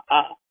lives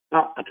at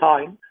a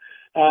time,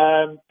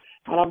 and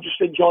I'm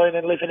just enjoying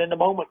and living in the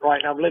moment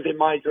right now. I'm living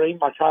my dream,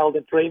 my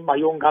childhood dream, my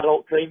young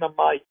adult dream, and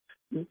my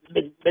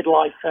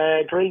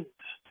midlife dreams.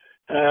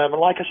 And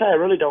like I say, I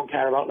really don't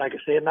care about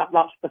legacy, and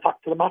that's the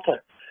fact of the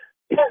matter,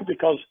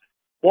 because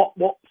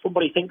what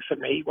somebody thinks of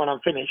me when I'm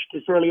finished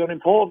is really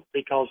unimportant,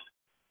 because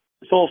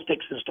it's all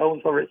sticks and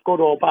stones, whether it's good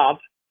or bad.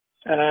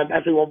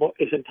 Everyone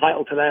is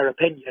entitled to their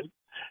opinion,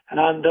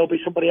 and there'll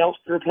be somebody else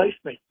to replace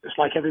me, just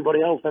like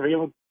everybody else, every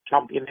other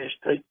champion in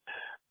history.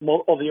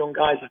 Other young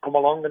guys have come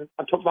along and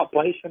took that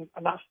place, and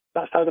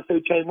that's how the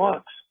food chain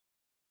works.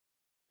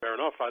 Fair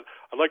enough.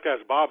 I'd like to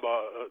ask Bob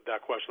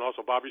that question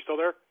also. Bob, you still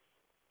there?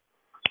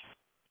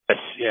 Yes,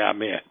 yeah, I'm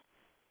here.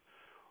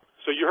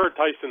 So you heard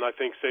Tyson, I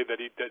think, say that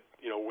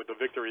with the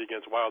victory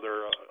against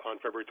Wilder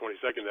on February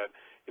 22nd, that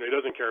he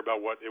doesn't care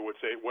about what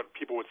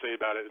people would say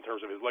about it in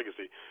terms of his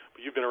legacy.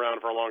 But you've been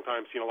around for a long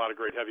time, seen a lot of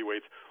great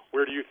heavyweights.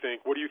 What do you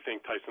think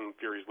Tyson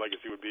Fury's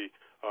legacy would be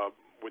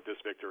with this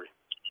victory?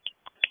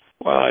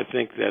 Well, I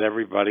think that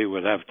everybody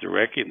would have to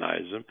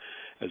recognize him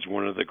as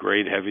one of the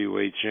great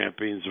heavyweight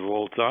champions of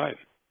all time.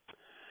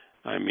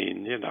 I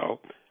mean,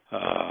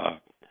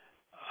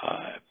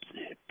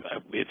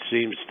 it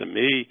seems to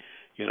me,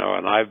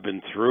 and I've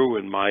been through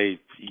in my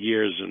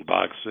years in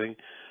boxing,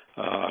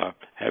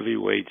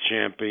 heavyweight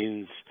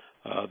champions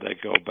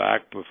that go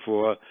back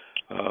before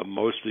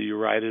most of you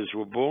writers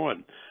were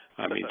born.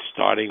 I mean,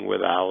 starting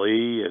with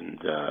Ali and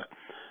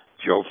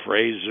Joe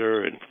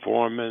Frazier and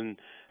Foreman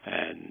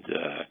and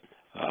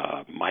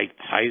Mike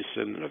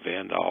Tyson and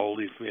Evander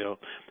Holyfield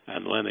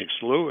and Lennox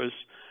Lewis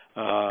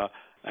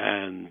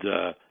and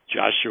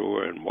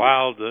Joshua and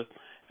Wilder.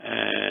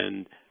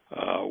 And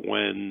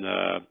when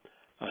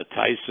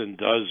Tyson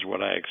does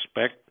what I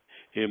expect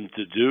him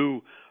to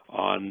do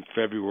on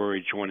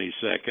February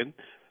 22nd,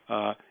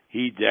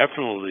 he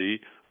definitely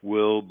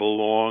will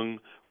belong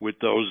with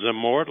those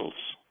immortals.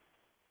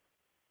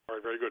 All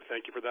right, very good.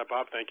 Thank you for that,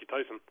 Bob. Thank you,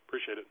 Tyson.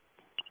 Appreciate it.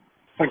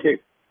 Thank you.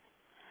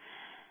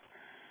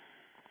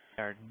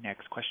 Our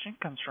next question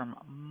comes from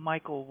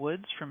Michael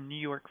Woods from New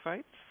York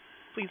Fights.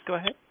 Please go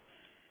ahead.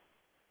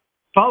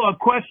 Follow-up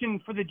question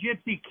for the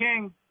Gypsy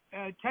King.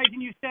 Tyson,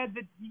 you said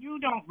that you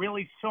don't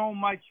really so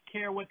much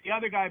care what the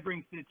other guy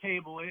brings to the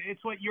table.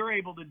 It's what you're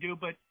able to do.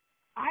 But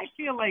I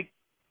feel like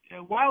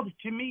Wilder,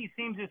 to me,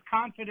 seems as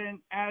confident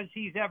as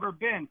he's ever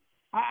been.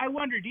 I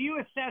wonder, do you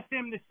assess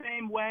him the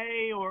same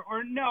way,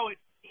 or no,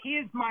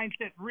 his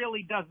mindset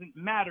really doesn't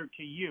matter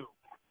to you?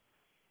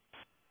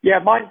 Yeah,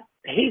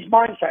 his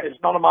mindset is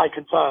none of my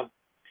concern.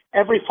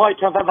 Every fight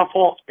I've ever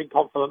fought's been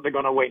confident they're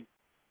going to win.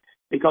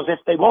 Because if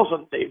they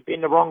wasn't, they'd be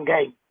in the wrong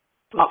game.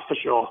 That's for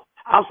sure.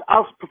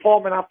 As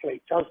performing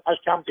athletes, as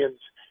champions,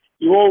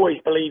 you always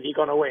believe you're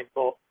going to win.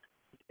 But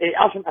it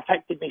hasn't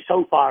affected me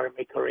so far in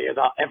my career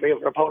that every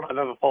other opponent I've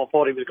ever fought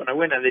thought he was going to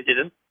win, and they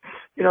didn't.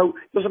 It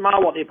doesn't matter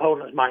what the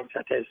opponent's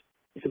mindset is.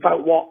 It's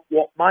about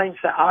what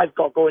mindset I've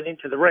got going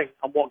into the ring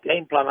and what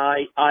game plan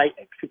I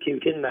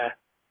execute in there.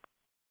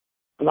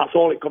 And that's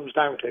all it comes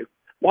down to.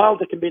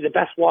 Wilder can be the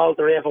best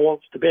Wilder he ever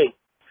wants to be.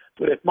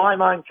 But if my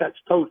mindset's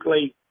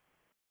totally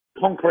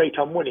concrete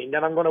on winning,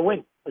 then I'm going to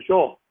win, for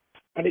sure.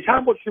 And it's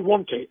how much you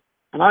want it.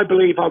 And I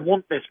believe I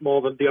want this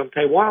more than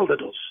Deontay Wilder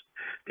does.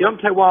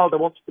 Deontay Wilder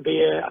wants to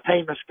be a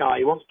famous guy.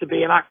 He wants to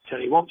be an actor.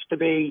 He wants to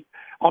be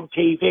on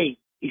TV.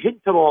 He's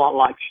into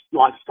all that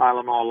lifestyle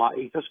and all that.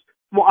 He's just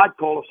what I'd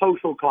call a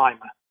social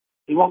climber.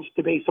 He wants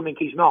to be something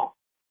he's not.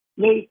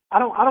 Me, I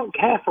don't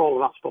care for all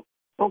of that stuff.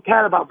 I don't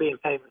care about being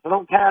famous. I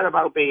don't care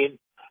about being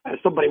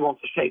somebody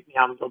wants to shake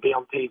my hand or be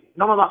on TV.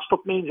 None of that stuff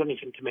means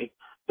anything to me.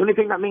 The only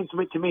thing that means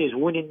to me is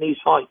winning these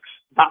fights.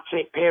 That's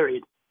it,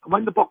 period. And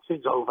when the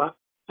boxing's over,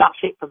 that's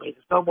it for me.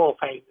 There's no more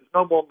fame. There's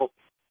no more nothing.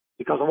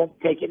 Because I won't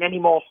be taking any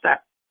more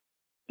steps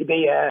to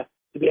be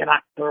an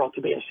actor or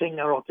to be a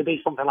singer or to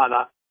be something like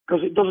that.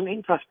 Because it doesn't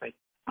interest me.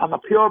 I'm a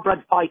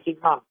purebred fighting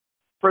man.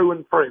 through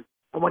and through.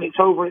 And when it's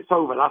over, it's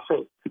over.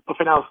 That's it.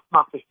 Nothing else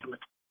matters to me.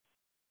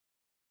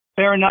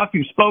 Fair enough.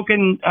 You've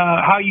spoken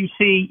how you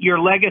see your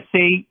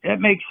legacy. It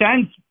makes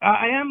sense.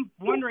 I am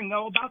wondering,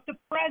 though, about the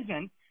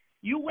present.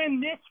 You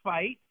win this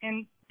fight,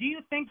 and do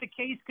you think the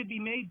case could be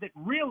made that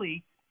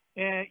really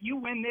you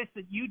win this,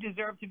 that you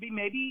deserve to be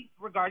maybe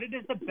regarded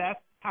as the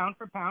best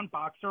pound-for-pound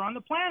boxer on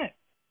the planet?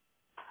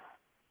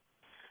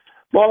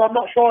 Well, I'm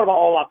not sure about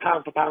all that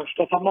pound-for-pound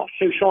stuff. I'm not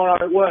too sure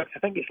how it works. I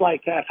think it's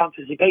like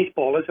fantasy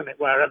baseball, isn't it,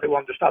 where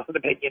everyone just has an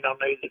opinion on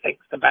who they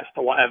think's the best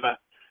or whatever.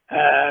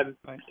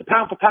 Right. The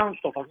pound-for-pound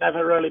stuff, I've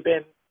never really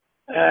been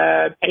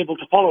able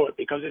to follow it,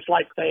 because it's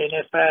like saying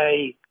if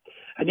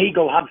an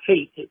eagle had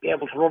feet, it'd be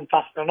able to run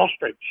faster than an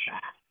ostrich.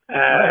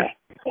 Right.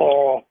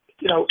 Or,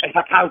 you know, if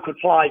a cow could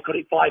fly, could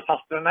it fly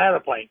faster than an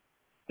aeroplane?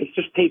 It's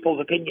just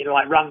people's opinion,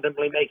 like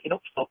randomly making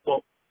up stuff.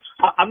 But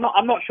I'm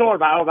not sure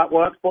about how that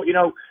works. But, you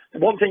know,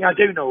 one thing I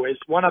do know is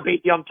when I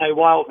beat Deontay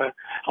Wilder,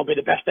 I'll be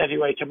the best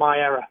heavyweight of my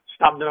era,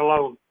 standing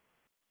alone.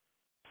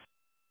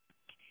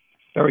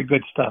 Very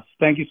good stuff.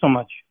 Thank you so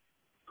much.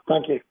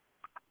 Thank you.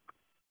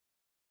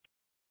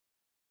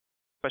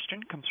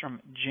 Question comes from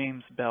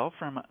James Bell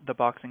from The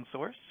Boxing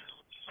Source.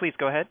 Please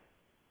go ahead.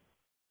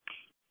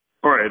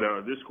 All right,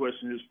 this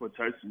question is for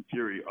Tyson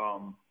Fury.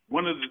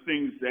 One of the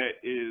things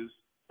that is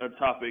a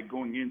topic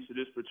going into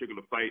this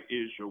particular fight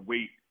is your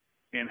weight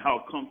and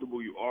how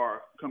comfortable you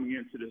are coming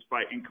into this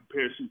fight in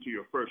comparison to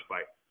your first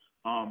fight.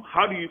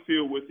 How do you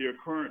feel with your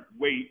current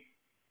weight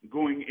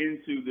going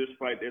into this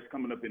fight that's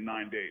coming up in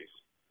 9 days?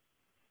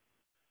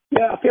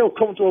 Yeah, I feel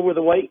comfortable with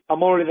the weight.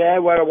 I'm already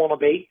there where I want to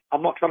be.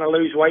 I'm not trying to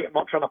lose weight. I'm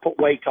not trying to put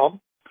weight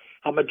on.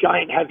 I'm a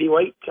giant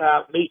heavyweight,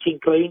 eating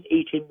clean,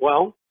 eating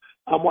well.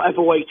 And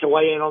whatever weight to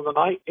weigh in on the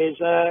night is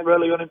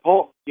really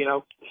unimportant. You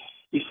know,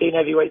 you've seen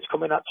heavyweights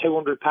come in at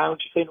 200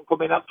 pounds. You've seen them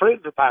come in at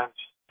 300 pounds.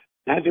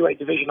 The heavyweight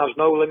division has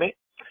no limit.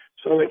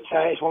 So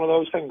it's one of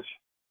those things.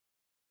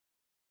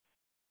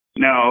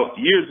 Now,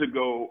 years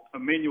ago,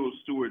 Emanuel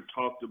Stewart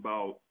talked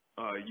about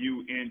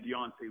you and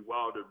Deontay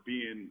Wilder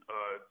being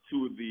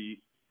two of the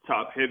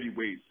top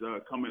heavyweights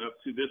coming up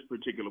to this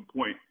particular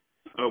point.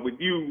 With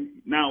you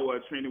now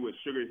training with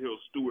Sugar Hill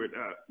Stewart,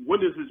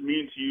 what does this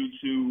mean to you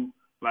to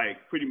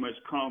pretty much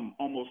come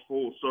almost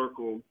full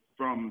circle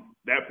from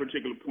that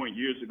particular point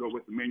years ago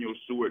with Emanuel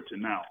Stewart to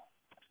now?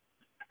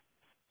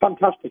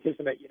 Fantastic,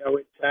 isn't it? You know,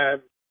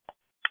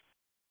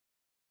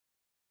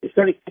 it's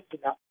very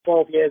fitting that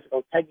 12 years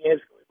ago, 10 years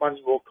ago,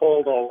 Emanuel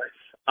called all this,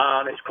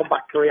 and it's come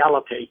back to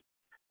reality.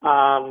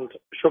 And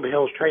Sugar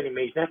Hill's training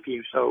me, his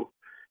nephew, so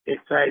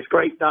it's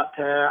great that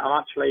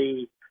I'm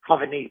actually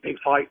having these big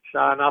fights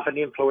and having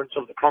the influence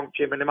of the Kronk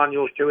Gym and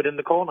Emanuel Stewart in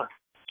the corner.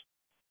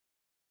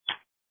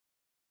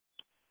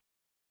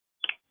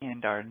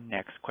 And our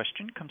next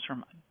question comes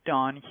from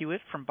Don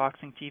Hewitt from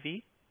Boxing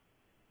TV.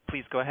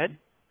 Please go ahead.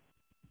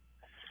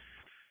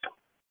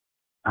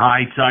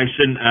 Hi,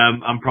 Tyson.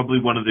 I'm probably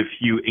one of the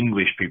few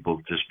English people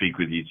to speak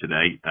with you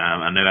today.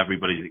 I know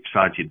everybody's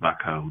excited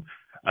back home.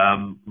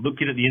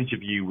 Looking at the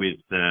interview with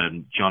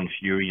John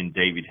Fury and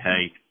David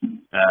Haye,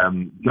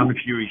 John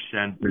Fury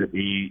said that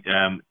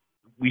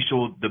we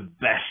saw the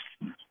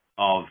best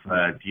of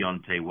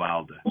Deontay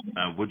Wilder.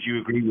 Would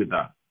you agree with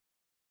that?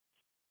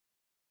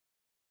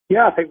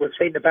 Yeah, I think we've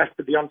seen the best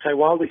of Deontay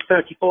Wilder. He's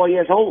 34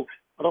 years old.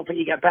 I don't think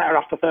you get better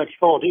after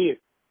 34, do you?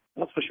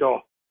 That's for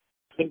sure.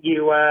 I think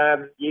you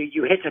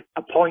hit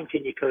a point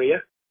in your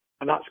career,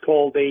 and that's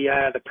called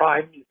the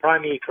prime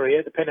of your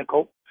career, the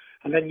pinnacle,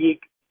 and then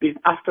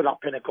after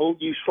that pinnacle,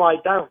 you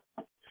slide down,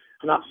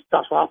 and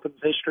that's what happens.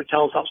 History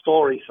tells that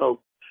story. So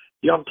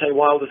Deontay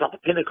Wilder's at the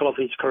pinnacle of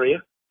his career.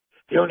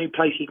 The only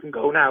place he can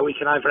go now, he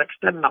can either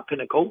extend that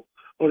pinnacle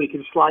or he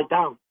can slide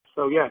down.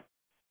 So yeah,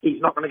 he's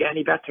not going to get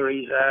any better.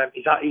 He's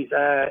at his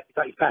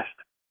best.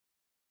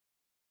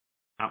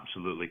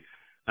 Absolutely.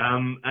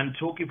 And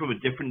talking from a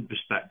different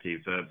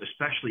perspective,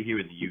 especially here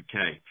in the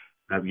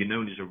UK, you're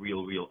known as a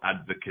real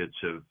advocate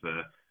of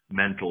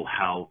mental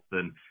health,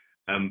 and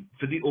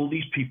for all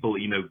these people,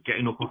 you know,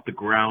 getting up off the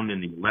ground in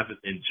the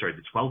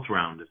 12th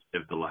round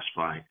of the last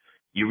fight,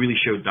 you really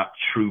showed that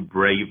true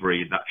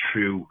bravery, that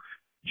true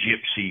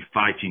gypsy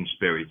fighting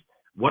spirit.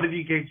 What have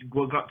you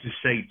got to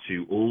say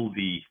to all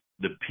the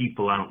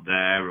people out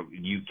there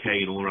in the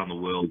UK and all around the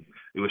world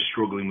who are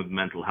struggling with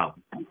mental health?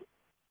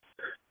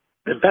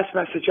 The best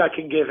message I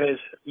can give is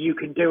you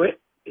can do it.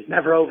 It's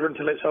never over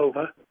until it's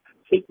over.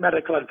 Seek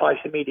medical advice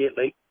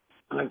immediately,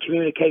 and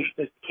communication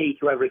is the key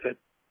to everything.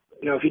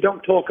 You know, if you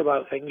don't talk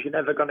about things, you're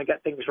never going to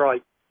get things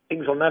right.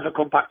 Things will never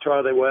come back to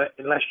how they were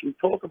unless you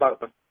talk about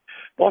them.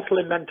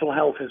 Bottling mental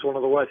health is one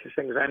of the worst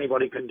things that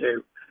anybody can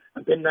do.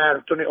 I've been there,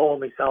 I've done it all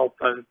myself,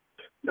 and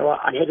you know,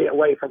 I hid it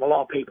away from a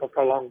lot of people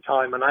for a long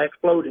time, and I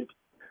exploded,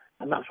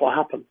 and that's what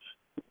happens.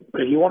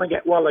 But if you want to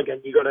get well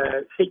again, you've got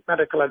to seek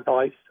medical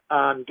advice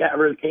and get a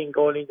routine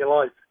going in your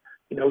life.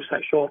 You know,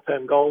 set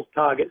short-term goals,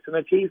 targets, and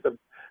achieve them.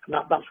 And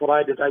that's what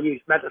I did. I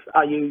used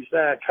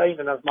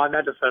training as my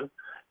medicine,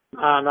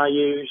 and I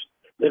used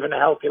living a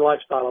healthy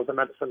lifestyle as a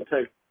medicine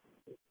too.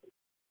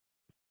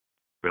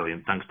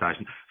 Brilliant. Thanks,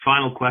 Tyson.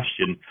 Final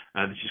question.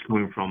 This is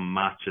coming from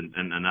Matt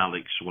and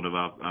Alex, one of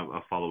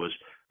our followers.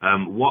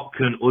 What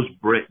can us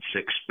Brits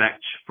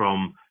expect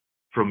from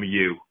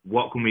you?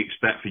 What can we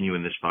expect from you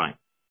in this fight?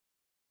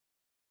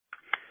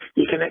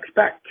 You can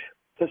expect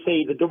to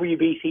see the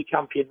WBC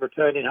champion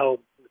returning home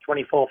on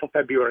the 24th of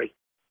February.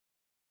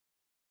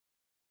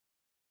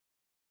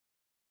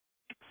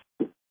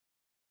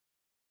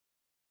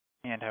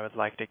 And I would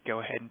like to go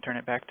ahead and turn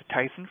it back to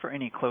Tyson for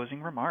any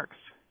closing remarks.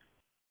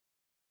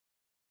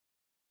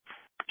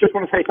 Just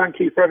want to say thank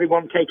you for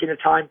everyone taking the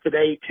time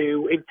today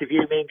to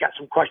interview me and get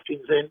some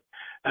questions in.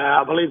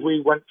 I believe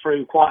we went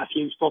through quite a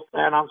few stuff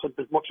there and answered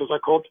as much as I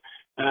could.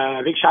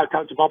 A big shout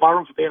out to Bob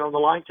Arum for being on the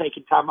line,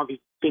 taking time out of his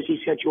busy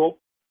schedule.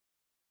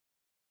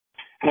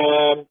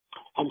 And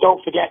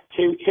don't forget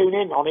to tune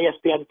in on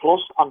ESPN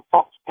Plus and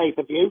Fox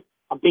Pay-Per-View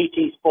and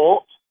BT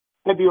Sport,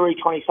 February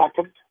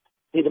 22nd.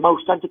 See the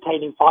most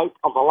entertaining fight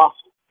of the last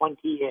 20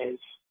 years.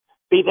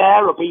 Be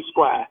there or be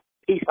square.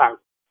 Peace out.